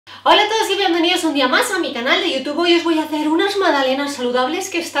Hola a todos y bienvenidos un día más a mi canal de YouTube. Hoy os voy a hacer unas magdalenas saludables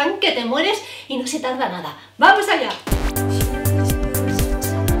que están que te mueres y no se tarda nada. ¡Vamos allá!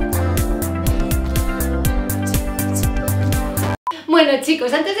 Bueno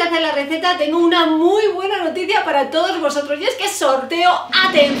chicos, antes de hacer la receta tengo una muy buena noticia para todos vosotros y es que sorteo,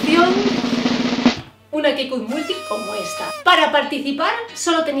 atención, una Kenwood multi como esta. Para participar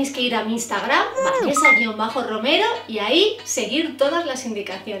solo tenéis que ir a mi Instagram, Vanesa Romero, y ahí seguir todas las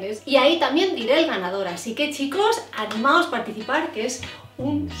indicaciones. Y ahí también diré el ganador, así que chicos, animaos a participar, que es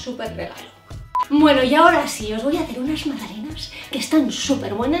un súper regalo. Bueno, y ahora sí, os voy a hacer unas magdalenas que están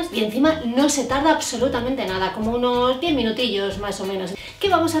súper buenas y encima no se tarda absolutamente nada, como unos 10 minutillos más o menos. ¿Qué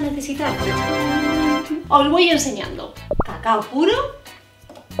vamos a necesitar? Os voy enseñando. Cacao puro,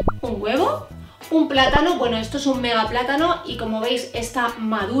 un huevo, un plátano, bueno, esto es un mega plátano y como veis está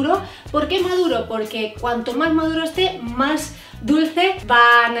maduro. ¿Por qué maduro? Porque cuanto más maduro esté, más dulce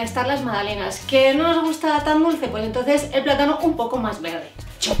van a estar las magdalenas. ¿Que no os gusta tan dulce? Pues entonces el plátano un poco más verde.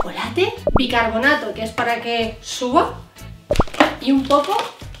 Chocolate, bicarbonato, que es para que suba, y un poco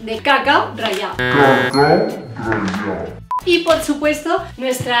de cacao rallado. Y por supuesto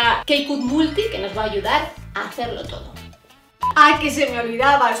nuestra Kenwood multi, que nos va a ayudar a hacerlo todo. ¡Ah, que se me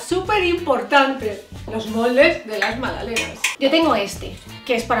olvidaba! ¡Súper importante! Los moldes de las magdalenas. Yo tengo este,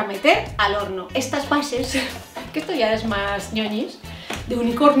 que es para meter al horno. Estas bases, que esto ya es más ñoñis, de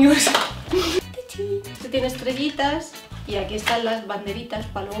unicornios. Este tiene estrellitas y aquí están las banderitas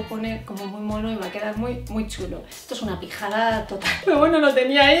para luego poner como muy mono y va a quedar muy chulo. Esto es una pijada total. Pero bueno, lo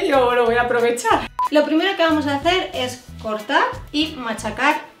tenía ahí y yo lo voy a aprovechar. Lo primero que vamos a hacer es cortar y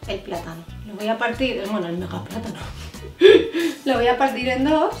machacar el plátano. Lo voy a partir, bueno, el mega plátano. Lo voy a partir en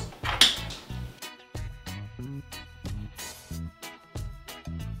dos.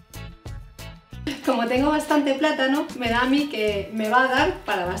 Como tengo bastante plátano, me da a mí que me va a dar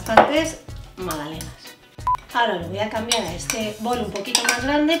para bastantes magdalenas. Ahora lo voy a cambiar a este bol un poquito más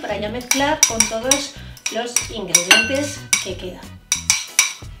grande para ya mezclar con todos los ingredientes que quedan.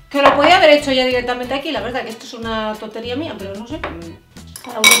 Que lo podía haber hecho ya directamente aquí, la verdad que esto es una tontería mía, pero no sé,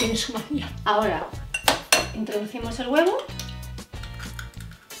 cada uno tiene su manía. Ahora introducimos el huevo.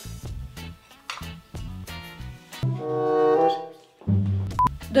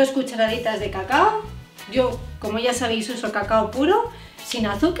 Dos cucharaditas de cacao. Yo, como ya sabéis, uso cacao puro, sin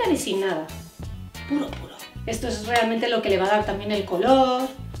azúcar y sin nada. Puro. Esto es realmente lo que le va a dar también el color.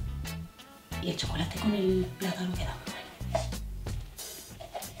 Y el chocolate con el plátano queda muy bueno.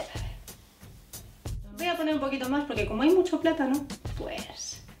 Voy a poner un poquito más porque como hay mucho plátano,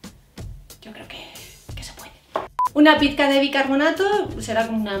 pues yo creo que se puede. Una pizca de bicarbonato, será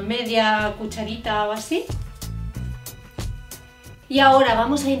como una media cucharita o así. Y ahora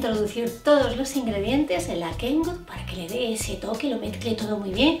vamos a introducir todos los ingredientes en la Kenwood para que le dé ese toque, lo mezcle todo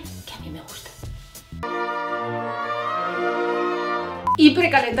muy bien, que a mí me gusta. Y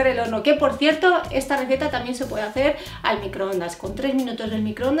precalentar el horno, que por cierto, esta receta también se puede hacer al microondas. Con 3 minutos del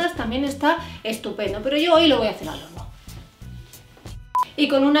microondas también está estupendo, pero yo hoy lo voy a hacer al horno. Y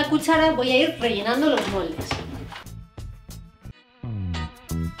con una cuchara voy a ir rellenando los moldes.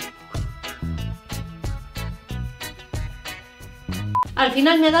 Al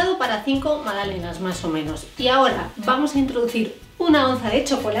final me ha dado para 5 magdalenas más o menos. Y ahora vamos a introducir una onza de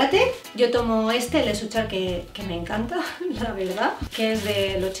chocolate. Yo tomo este, el SUSCRÍBETE, que me encanta, la verdad, que es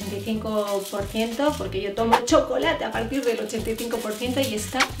del 85%, porque yo tomo chocolate a partir del 85% y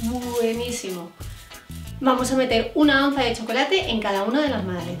está buenísimo. Vamos a meter una onza de chocolate en cada una de las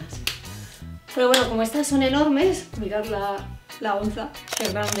magdalenas. Pero bueno, como estas son enormes, mirad la onza, qué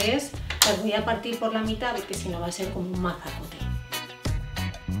grande es, las voy a partir por la mitad porque si no va a ser como un mazacote.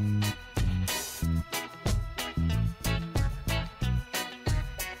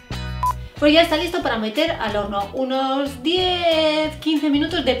 Pues ya está listo para meter al horno, unos 10-15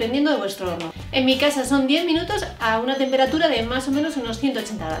 minutos dependiendo de vuestro horno. En mi casa son 10 minutos a una temperatura de más o menos unos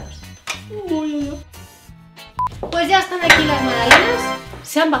 180 grados. Pues ya están aquí las magdalenas,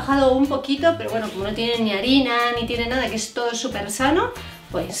 se han bajado un poquito, pero bueno, como no tienen ni harina ni tienen nada, que es todo súper sano,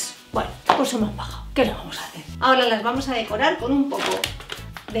 pues bueno, pues hemos bajado. ¿Qué le vamos a hacer? Ahora las vamos a decorar con un poco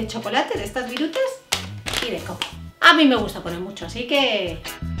de chocolate, de estas virutas y de coco. A mí me gusta poner mucho, así que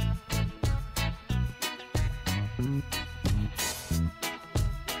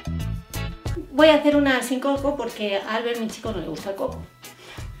voy a hacer una sin coco porque a Albert, mi chico, no le gusta el coco.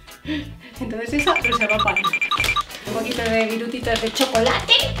 Entonces esa reserva para mí. Un poquito de virutitas de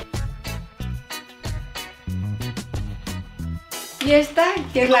chocolate. Y esta,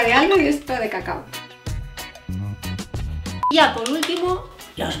 que es la de Albert, y esta de cacao. Y ya por último,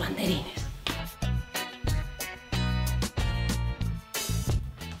 los banderines.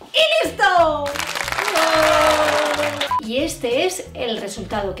 ¡Listo! Y este es el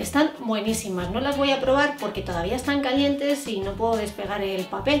resultado, que están buenísimas. No las voy a probar porque todavía están calientes y no puedo despegar el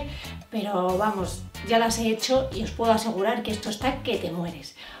papel, pero vamos, ya las he hecho y os puedo asegurar que esto está que te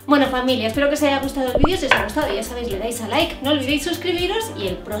mueres. Bueno familia, espero que os haya gustado el vídeo. Si os ha gustado, ya sabéis, le dais a like, no olvidéis suscribiros y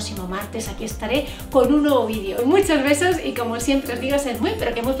el próximo martes aquí estaré con un nuevo vídeo. Muchos besos y como siempre os digo, sed muy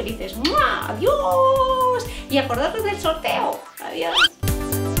pero que muy felices. ¡Mua! ¡Adiós! Y acordaros del sorteo. Adiós.